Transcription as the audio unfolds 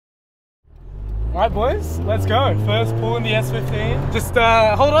Alright boys, let's go. First pull in the S15. Just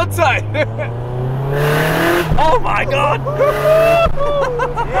hold on tight. Oh my god!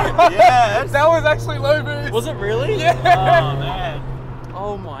 Yes! That was actually low boost. Was it really? Yeah! Oh man.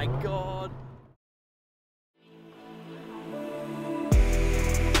 Oh my god.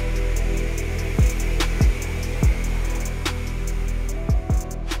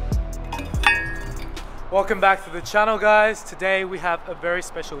 Welcome back to the channel, guys. Today we have a very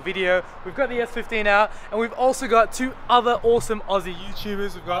special video. We've got the S15 out, and we've also got two other awesome Aussie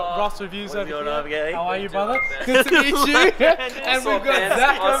YouTubers. We've got RossReviews over here. How are you, brother? Good to meet you. And we've got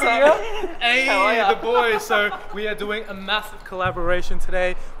Zach over here. Hey, the boys. So we are doing a massive collaboration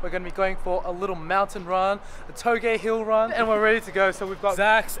today. We're going to be going for a little mountain run, a Toge hill run, and we're ready to go. So we've got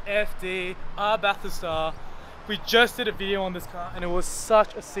Zach's FD, our Bathurst. We just did a video on this car, and it was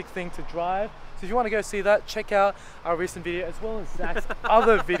such a sick thing to drive. So if you want to go see that, check out our recent video as well as Zach's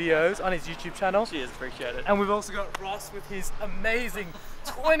other videos on his YouTube channel. Cheers, appreciate it. And we've also got Ross with his amazing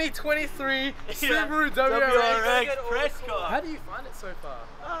 2023 Subaru WRX press car. How do you find it so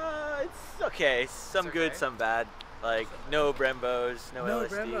far? It's okay. Some good, some bad. Like no Brembos, no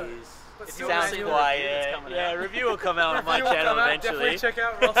LSDs. It sounds quiet. Yeah, review will come out on my channel eventually. Definitely check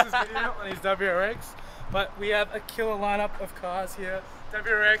out Ross's video on his WRX. But we have a killer lineup of cars here.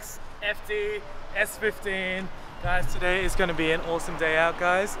 WRX, FD, S15. Guys, today is going to be an awesome day out,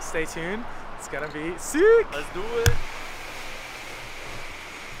 guys. Stay tuned. It's going to be sick. Let's do it.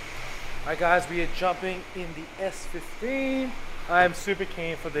 Alright guys, we are jumping in the S15. I am super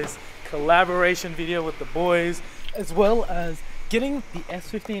keen for this collaboration video with the boys, as well as getting the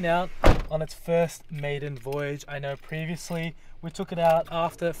S15 out on its first maiden voyage. I know previously we took it out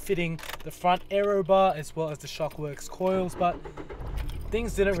after fitting the front aero bar as well as the Shockworks coils, but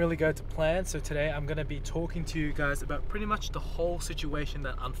things didn't really go to plan. So today I'm going to be talking to you guys about pretty much the whole situation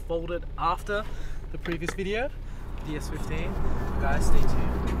that unfolded after the previous video, the S15. Guys, stay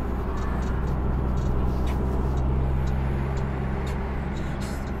tuned.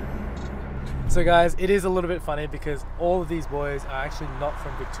 So guys, it is a little bit funny because all of these boys are actually not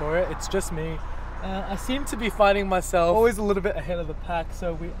from Victoria. It's just me. I seem to be finding myself always a little bit ahead of the pack,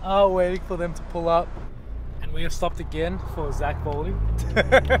 so we are waiting for them to pull up. And we have stopped again for ZacBaldy.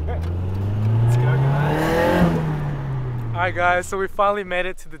 Let's go, guys. Alright guys, so we finally made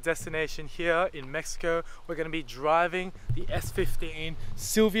it to the destination here in Mexico. We're going to be driving the S15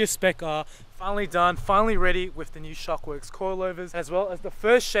 Silvia Spec R. Finally done, finally ready with the new Shockworks coilovers, as well as the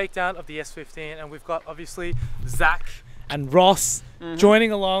first shakedown of the S15. And we've got obviously Zach and Ross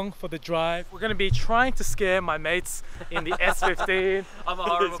joining along for the drive. We're going to be trying to scare my mates in the S15. I'm a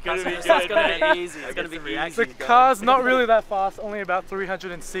horrible passenger, so it's going to be easy. It's going to be easy. The car's not really that fast, only about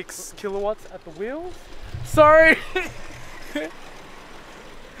 306 kilowatts at the wheels. Sorry!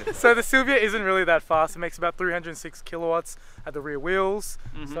 So the Silvia isn't really that fast. It makes about 306 kilowatts at the rear wheels.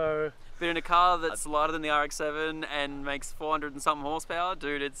 So, but in a car that's lighter than the RX-7 and makes 400 and something horsepower,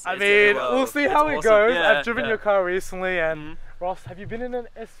 dude, I mean, we'll see how it goes. Yeah, I've driven your car recently, and Ross, have you been in an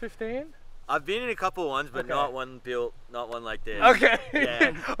S15? I've been in a couple ones, but not one like this. Okay.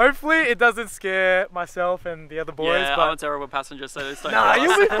 Yeah. Hopefully it doesn't scare myself and the other boys. Yeah, but I'm a terrible passenger, so it's like nah,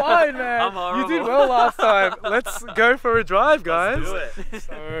 you'll be fine, man. I'm horrible. You did well last time. Let's go for a drive, guys. Let's do it.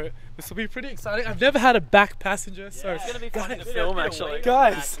 So this will be pretty exciting. I've never had a back passenger, so it's gonna be fun to film actually.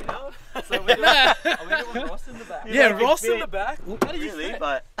 Guys. Back, you know? So we're doing Ross in the back. Yeah, Ross in the back. How do you really?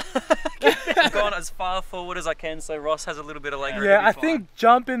 But I've gone as far forward as I can, so Ross has a little bit of leg room. Yeah, I think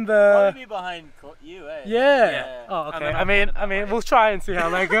jump in the. probably behind you, eh? Yeah. Oh, okay. I mean, we'll try and see how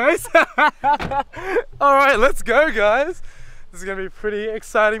that goes. All right, let's go, guys. This is gonna be pretty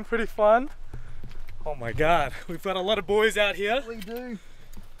exciting, pretty fun. Oh my God, we've got a lot of boys out here. We do.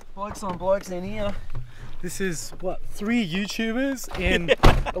 Blokes on blokes in here. This is what, 3 YouTubers in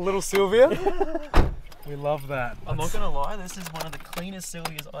a little Silvia. We love that. I'm not gonna lie, this is one of the cleanest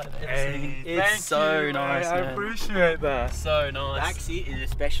Silvias I've ever seen. It's so nice, man. I appreciate that. So nice. Back seat is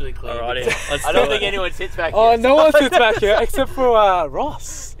especially clean. Alrighty, I don't think anyone sits back here. Oh, no one sits back here except for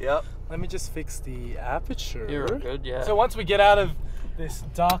Ross. Yep. Let me just fix the aperture. You're good, yeah. So once we get out of this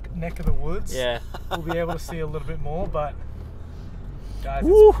dark neck of the woods, yeah, we'll be able to see a little bit more, but guys,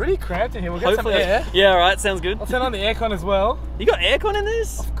 it's pretty cramped in here. We'll get some air. Yeah, alright, sounds good. I'll turn on the aircon as well. You got aircon in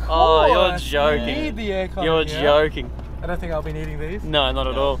this? Of course. Oh, you're joking. You need the aircon. You're joking. I don't think I'll be needing these. No, not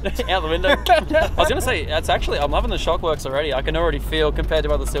at all. Out the window. I was gonna say, it's actually, I'm loving the Shockworks already. I can already feel, compared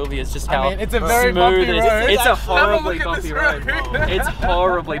to other Silvias, just how it's a very bumpy smooth it is. road. It's a horribly Have a look at bumpy this road. It's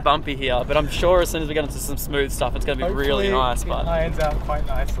horribly bumpy here, but I'm sure as soon as we get into some smooth stuff, it's gonna be really nice. It but irons out quite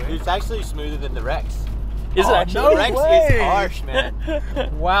nicely. It's actually smoother than the Rex. Is it actually? No Rex way. is harsh, man.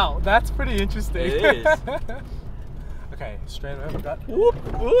 Wow, that's pretty interesting. It is. Okay, straight over that. Whoop,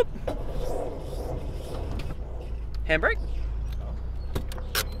 whoop. Handbrake?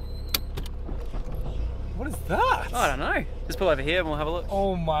 What is that? I don't know. Just pull over here and we'll have a look.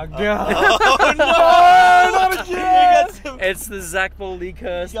 Oh my god. Oh no! Not again! It's the ZacBaldy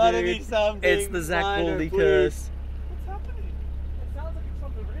curse, Gotta dude. be something It's the minor, ZacBaldy please. curse. What's happening? It sounds like it's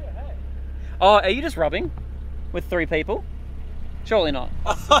from the rear, hey? Oh, are you just rubbing with 3 people? Surely not.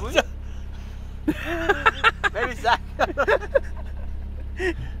 Maybe Zach.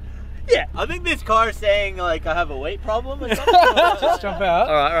 Yeah. I think this car's saying like I have a weight problem or something. Just jump out.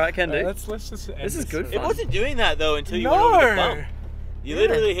 All right, can do. Let's just end This is good It fun. wasn't doing that though until you went over the bump. You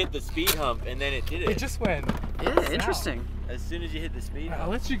literally hit the speed hump and then it did It it. just went. Yeah, interesting. As soon as you hit the speed I'll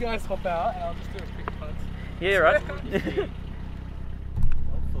hump. let you guys hop out and I'll just do a quick punt. Yeah, right.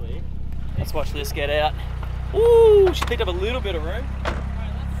 Hopefully. Let's watch this get out. Ooh, she picked up a little bit of room. Alright,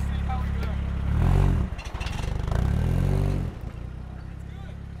 let's see how we go.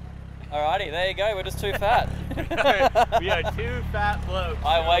 Alrighty, there you go. We're just too fat. We are 2 fat blokes.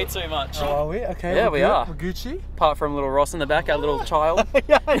 I weigh too much. Oh, are we? Okay. Yeah, we're we good. are. We're Gucci. Apart from little Ross in the back, our little child.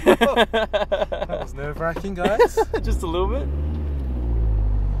 Yeah, I know. That was nerve-wracking, guys. Just a little bit.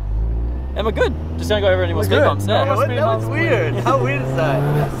 And we're good. Just don't go over any more We're speed good. bumps. No, Yeah. must be That was nice. weird. How weird is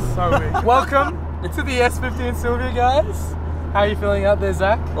that? So weird. Welcome to the S15 Silvia, guys. How are you feeling out there,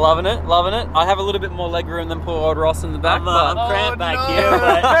 Zach? Loving it, loving it. I have a little bit more leg room than poor old Ross in the back. I'm but cramped back no. here,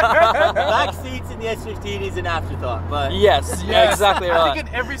 but back seats in the S15 is an afterthought. But yes, Yes. exactly I right. think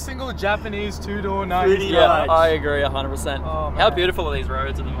in every single Japanese 2-door 90s. Pretty Yeah, much. I agree 100%. Oh, How man. beautiful are these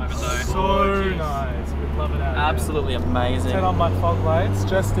roads at the moment, though? So Gorgeous. nice. We'd love it out here. Absolutely amazing. Turn on my fog lights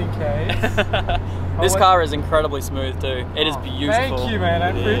just in case. This Oh, car is incredibly smooth too. It is beautiful. Thank you, man. I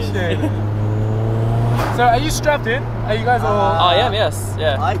It is. appreciate it. So, are you strapped in? Are you guys all? I am, yes,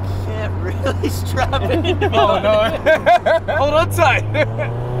 yeah. I can't really strap it in. Oh no! Hold on tight.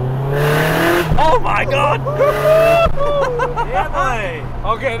 Oh my god! Yeah, boy.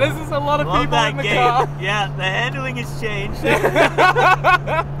 Okay, this is a lot of Love people that in the game. car. Yeah, the handling has changed.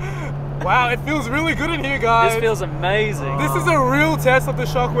 Wow, it feels really good in here, guys. This feels amazing. This is a real test of the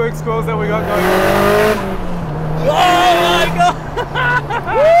Shockworks scores that we got going on. Oh my god!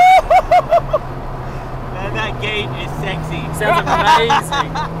 Man, that gate is sexy. Sounds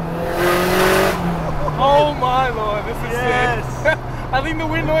amazing. Oh my lord, this is Yes. sick. I think the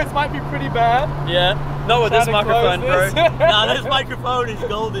wind noise might be pretty bad. Yeah. Not with this Trying to microphone, close bro. this. Nah, this microphone is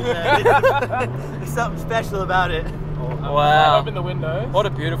golden, man. There's something special about it. Wow. Open the window. What a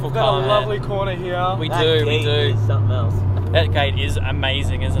beautiful We've got car, a man. lovely corner here. We That do, we gate do. is something else. That gate is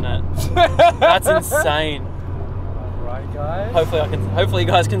amazing, isn't it? That's insane. Right, guys. Hopefully you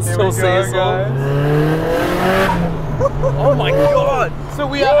guys can Here still we see go, us all. guys. Oh my god! So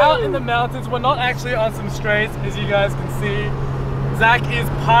we are out in the mountains. We're not actually on some straights, as you guys can see. Zach is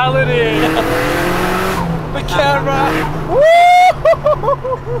piloting the camera.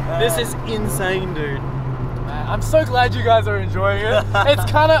 This is insane, dude. I'm so glad you guys are enjoying it. It's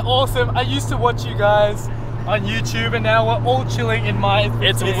kind of awesome. I used to watch you guys on YouTube, and now we're all chilling in my.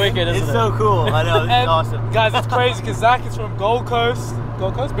 It's wicked, isn't It's it? so cool. I know, this is And awesome. guys, it's crazy because Zach is from Gold Coast,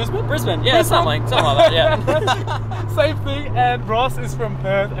 Brisbane. Brisbane, yeah, something like that, yeah. Same thing, and Ross is from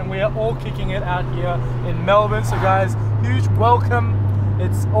Perth, and we are all kicking it out here in Melbourne. So guys, huge welcome.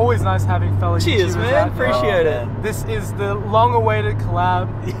 It's always nice having fellow Cheers, YouTubers man. out here. Appreciate it. This is the long-awaited collab.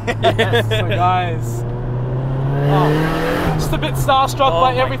 So guys, just a bit starstruck Oh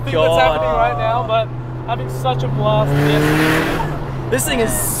by my everything God. that's happening right now, but having such a blast. Yes. This thing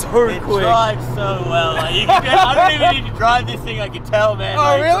is so It quick. drives so well. Like, you can, I don't even need to drive this thing. I can tell, man. Oh,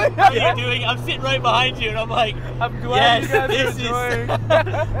 like, really? How you're doing? I'm sitting right behind you, and I'm like, I'm glad yes, you guys this are enjoying.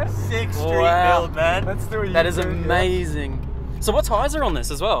 is 6th Street Wow. build, man. Let's do it. That is amazing. So what tyres are on this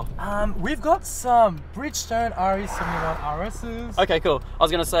as well? We've got some Bridgestone RE71 RSs. Okay, cool. I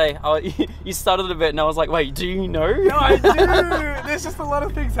was gonna say, you started a bit and I was like, wait, do you know? No, I do. There's just a lot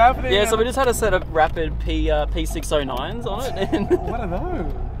of things happening. Yeah, so we just had a set of rapid P609s on it. And What are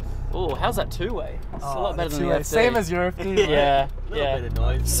those? oh, how's that two-way? It's a lot better than the FD. Same as your FD. right? Yeah, Little yeah. bit of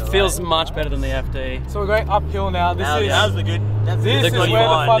noise. It so, feels right? much better than the FD. So we're going uphill now. This Now, is that was the good. That's this this is what you where the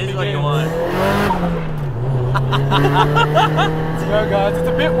want. fun This is what you begins. want. Let's go, guys. It's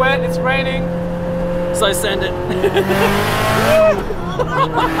a bit wet. It's raining. So send it.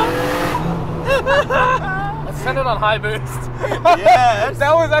 Let's send it on high boost. Yes.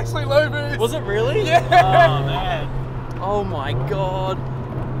 That was actually low boost. Was it really? Yeah. Oh man. Oh my god.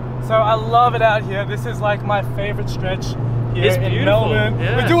 So I love it out here. This is like my favorite stretch here It's in beautiful. Melbourne.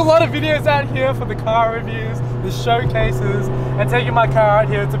 Yeah. We do a lot of videos out here for the car reviews, the showcases, and taking my car out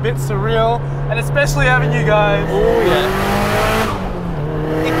here. It's a bit surreal, and especially having you guys. Oh yeah.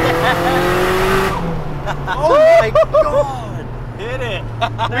 Oh my god! Hit it!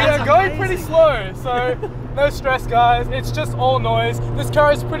 We are going pretty slow, so no stress, guys. It's just all noise. This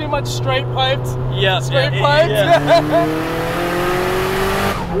car is pretty much straight piped. Yeah. Straight yeah, piped. yeah.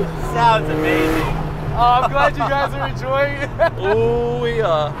 Sounds amazing. I'm glad you guys are enjoying it. Oh, we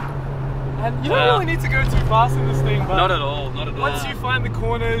are. And you don't really need to go too fast in this thing, but Not at all. Not at all. once you find the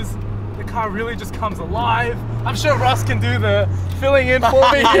corners, the car really just comes alive. I'm sure Ross can do the filling in for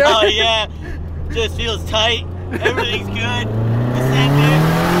me here. Oh yeah, just feels tight. Everything's good. The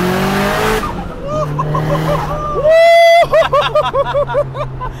sand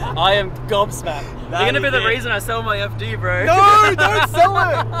I am gobsmacked. You're gonna be the reason I sell my FD, bro. No, don't sell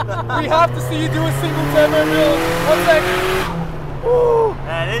it. We have to see you do a single turbo build. 1 second. Woo.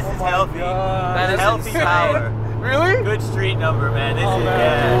 Man, this is healthy. God. That is Healthy insane. power. Really? Good street number, man. This Oh, is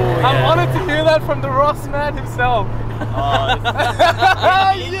man. yeah. I'm honored to hear that from the Ross man himself. Oh,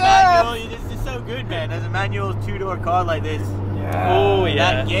 this Yeah. manual, this is so good, man. As a manual 2-door car like this, Yeah. Oh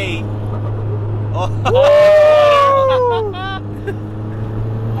yeah. that gate. Oh.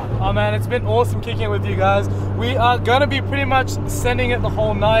 Oh man, it's been awesome kicking it with you guys. We are gonna be pretty much sending it the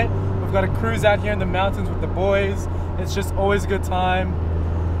whole night. We've got a cruise out here in the mountains with the boys. It's just always a good time.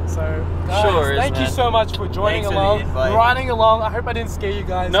 So, guys, Sure is, thank you man. so much for joining Thanks for the along, invite. riding along. I hope I didn't scare you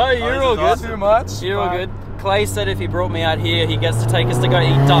guys. No, you're this all is good. awesome. Too much. You're all but- good. Clay said if he brought me out here, he gets to take us to go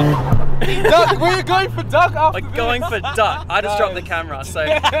eat duck. Duck, we're going for duck after Like this. going for duck. I just dropped the camera, so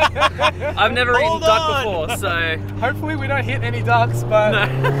I've never eaten Hold duck on. before, so Hopefully we don't hit any ducks, but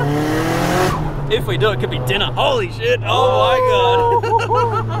no. If we do, it could be dinner. Holy shit! Oh my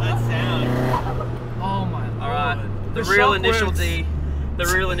god! That sound. Oh my lord. All right, the The real shock initial works. D, the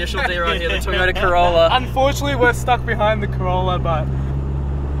real initial D right here, the Toyota Corolla. Unfortunately, we're stuck behind the Corolla, but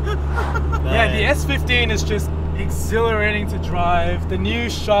yeah, the S15 is just exhilarating to drive. The new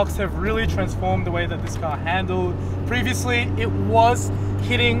shocks have really transformed the way that this car handled. Previously, it was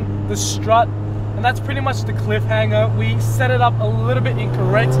hitting the strut, and that's pretty much the cliffhanger. We set it up a little bit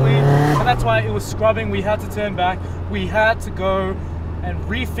incorrectly, and that's why it was scrubbing. We had to turn back. We had to go and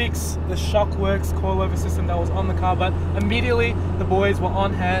refix the Shockworks coilover system that was on the car, but immediately the boys were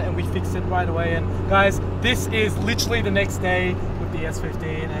on hand and we fixed it right away. And guys, this is literally the next day with the S15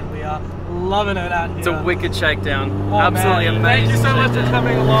 and we are loving it out here. It's a wicked shakedown. Oh, Absolutely man. amazing. Thank you so much for shakedown.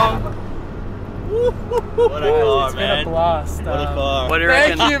 coming along. What a car, It's been man. a blast. What a car. What do you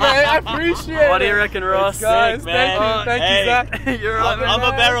Thank reckon? you, man. I appreciate it. What do you reckon, Ross? Guys, Sick, thank man. you. Thank Hey. you, Zach. You're right, I'm a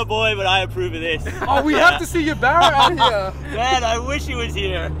man. barrel boy, but I approve of this. Oh, we have to see your Barra out here. Man, I wish he was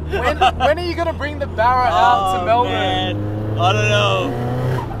here. When are you going to bring the Barra out to Melbourne? Man. I don't know.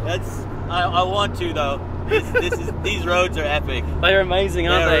 I want to though. These roads are epic. They're amazing,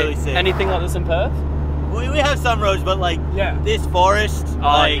 aren't They're they? really sick. Anything like this in Perth? We have some roads, but like Yeah. this forest,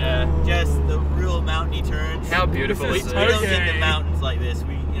 like yeah. just the real mountainy turns. How beautiful This is is We it? don't get Okay. the mountains like this.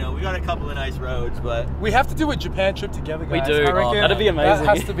 We got a couple of nice roads, but We have to do a Japan trip together, guys. We do. I reckon Oh, that'd be amazing.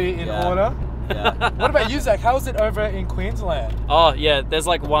 That has to be in Yeah. order. yeah. What about you, Zach? How is it over in Queensland? Oh yeah, there's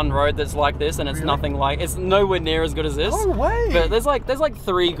like one road that's like this, and it's Really? nothing like. It's nowhere near as good as this. No way. But there's like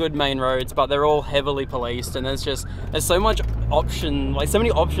 3 good main roads, but they're all heavily policed, and there's so much option, like so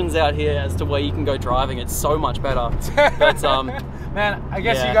many options out here as to where you can go driving. It's so much better. But Man, I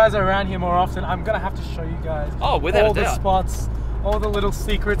guess yeah. you guys are around here more often. I'm gonna have to show you guys Oh, without all a the doubt. spots, all the little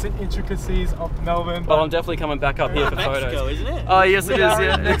secrets and intricacies of Melbourne. well, I'm definitely coming back up here for Mexico, photos. isn't it? Oh yes, it We is. are in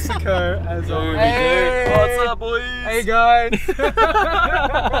Yeah. Mexico as Dude, well. we Hey! do. What's up, boys? Hey guys.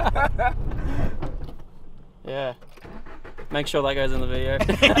 Yeah. Make sure that goes in the video.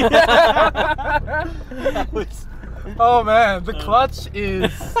 Oh man, the clutch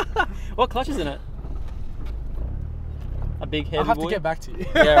is. What clutch is in it? A big heavy I'll have boy. to get back to you.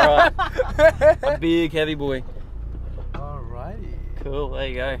 Yeah, right. A big heavy boy. Alrighty. Cool. There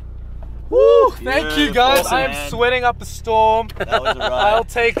you go. Woo! Thank you guys. Beautiful, I am man. sweating up a storm. That was a ride. I'll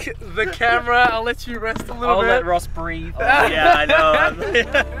take the camera. I'll let you rest a little I'll bit. let Ross breathe. Yeah, I know.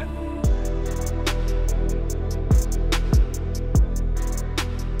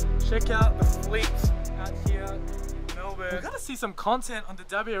 Check out the fleet out here in Melbourne. We've got to see some content on the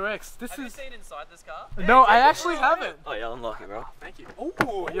WRX. This is. seen inside this car? No, I actually haven't. Oh yeah, unlock it, bro. Thank you.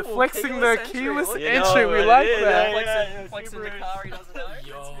 Oh, you're Ooh, flexing keyless the entry. keyless You entry. know We what like it is, that. yeah. Flexing super the car, he doesn't know.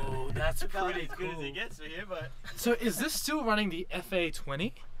 Yo, that's About pretty as good as cool. it gets for here, but So is this still running the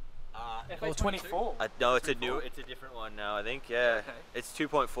FA20? Or 24. No, it's a different one now. I think. Yeah, Okay. it's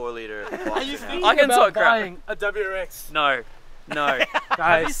 2.4 liter. Are you thinking I can about talk crap. buying a WRX? No. Have you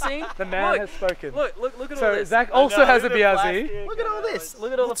Guys, seen? the man Look, has spoken. Look at all So this. Zach also has a BRZ. plastic. Look at all this.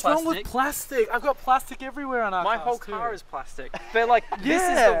 Look at all What's the wrong plastic. with plastic? I've got plastic everywhere on our My cars whole too. car is plastic. But like, this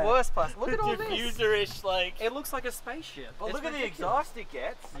is the worst plastic. Look at all this. Diffuser-ish, like. It looks like a spaceship. Well, It's look at the ridiculous. exhaust it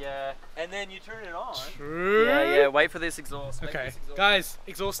gets, Yeah. and then you turn it on. True. Yeah. Wait for this exhaust. Wait for Okay, this exhaust. guys,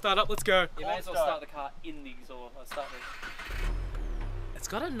 exhaust start up. Let's go. You may as well start the car in the exhaust. I'll start with. It's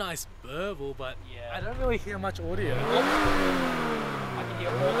got a nice burble, but Yeah. I don't really hear much audio. I can hear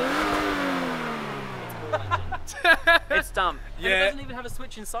all it. It's dumb. And Yeah. it doesn't even have a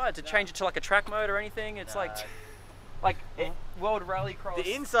switch inside to change it to like a track mode or anything. It's like World Rallycross.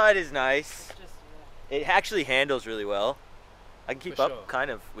 The inside is nice. Just, It actually handles really well. I can keep For up sure. kind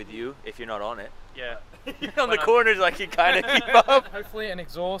of with you if you're not on it. yeah. On the corners, I can kind of keep up. Hopefully an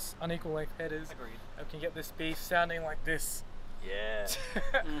exhaust, unequal length headers. Agreed. I can get this beast sounding like this. Yeah.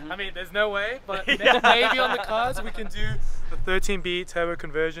 I mean, there's no way, but maybe on the cars we can do the 13B turbo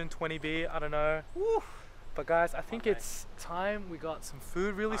conversion, 20B, I don't know. But guys, I think it's time we got some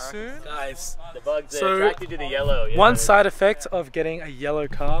food really soon. Guys, The bugs So- are attracted to the yellow. Yeah. one side effect of getting a yellow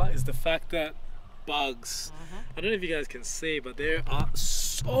car is the fact that bugs. I don't know if you guys can see, but there are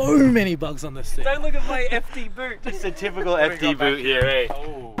so many bugs on this thing. Don't look at my FD boot. Just a typical What do we FD got back boot here, eh?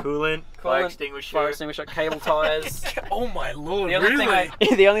 Oh, Coolant, fire extinguisher. Fire extinguisher, cable tires. oh my lord, The only, really?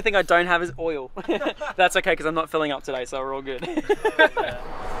 the only thing I don't have is oil. That's okay because I'm not filling up today, so we're all good.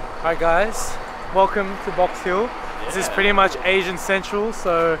 Alright guys, welcome to Box Hill. This is pretty much Asian Central,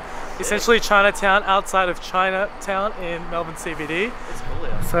 so essentially Chinatown outside of Chinatown in Melbourne CBD. It's cool,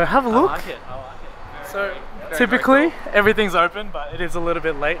 yeah. So have a I look. like it. So Very, typically very cool. everything's open, but it is a little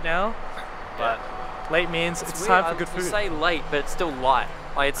bit late now. But late means it's time for good You food. say late, but it's still light.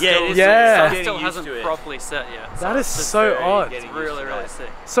 Like it's Yeah, still, it is. Yeah. it Getting still used hasn't to it. properly set yet. That is Just so very odd. getting It's used really, to really that. sick.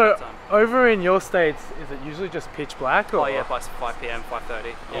 So But, over in your states, is it usually just pitch black? Or? oh yeah, by 5 p.m.,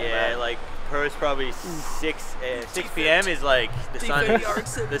 5:30. Yeah, like hers probably 6 p.m. is like the sun.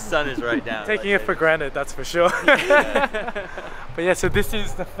 The sun is right down. Taking like it for granted, that's for sure. But yeah, so this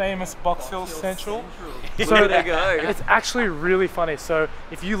is the famous Box Hill Central. So Look at it go. it's actually really funny. So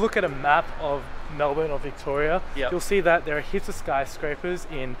if you look at a map of Melbourne or Victoria, Yep. you'll see that there are heaps of skyscrapers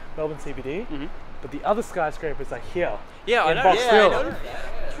in Melbourne CBD, but the other skyscrapers are here. Yeah, I in know. Box Yeah, Hill. I noticed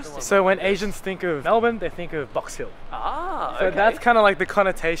that. So when Asians think of Melbourne, they think of Box Hill. Ah, So okay. that's kind of like the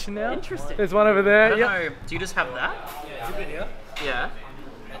connotation now. Interesting. There's one over there. I don't Yep. know. Do you just have that? Yeah. Yeah.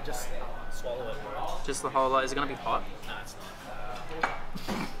 Just swallow it, bro. Just the whole lot. Is it gonna be hot?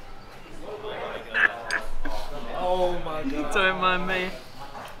 Oh my god. Don't mind me.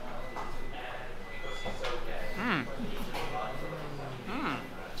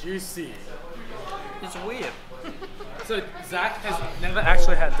 Juicy. It's weird. So Zach has never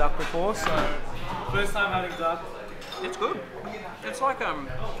actually had duck before, so first time having duck. It's good. It's like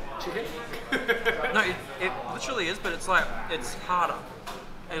Chicken? no, it literally is, but it's like it's harder.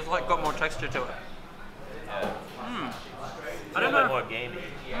 It's like got more texture to it. I don't know. More gamey.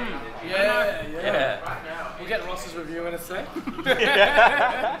 Yeah. We'll get Ross's review in a sec.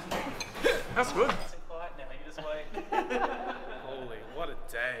 That's good. Holy, what a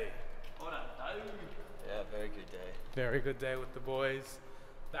day. Yeah, very good day. Very good day with the boys.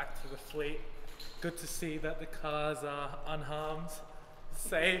 Back to the fleet. Good to see that the cars are unharmed,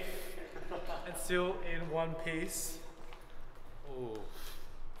 safe, and still in one piece. Ooh.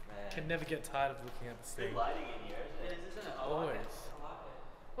 Can never get tired of looking at this thing. Lighting in here, isn't it? Always.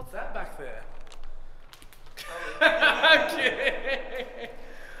 What's that back there? I'm kidding.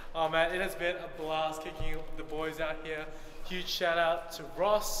 Oh man, it has been a blast kicking the boys out here. Huge shout out to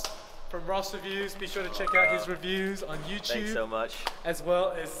Ross from RossReviews. Be sure to check out his reviews on YouTube. Thanks so much. As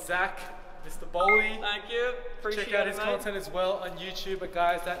well as Zach, Mr. Baldy. Thank you. Appreciate Check out it, his mate. content as well on YouTube. But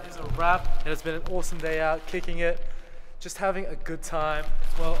guys, that is a wrap. It has been an awesome day out, kicking it. Just having a good time,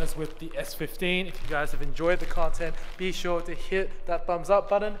 as well as with the S15. If you guys have enjoyed the content, be sure to hit that thumbs up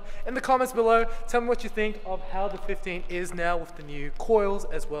button in the comments below. Tell me what you think of how the 15 is now with the new coils,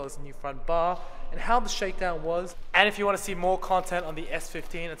 as well as the new front bar, and how the shakedown was. And if you want to see more content on the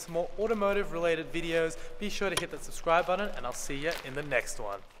S15 and some more automotive related videos, be sure to hit that subscribe button, and I'll see you in the next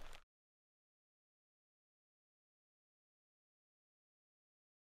one.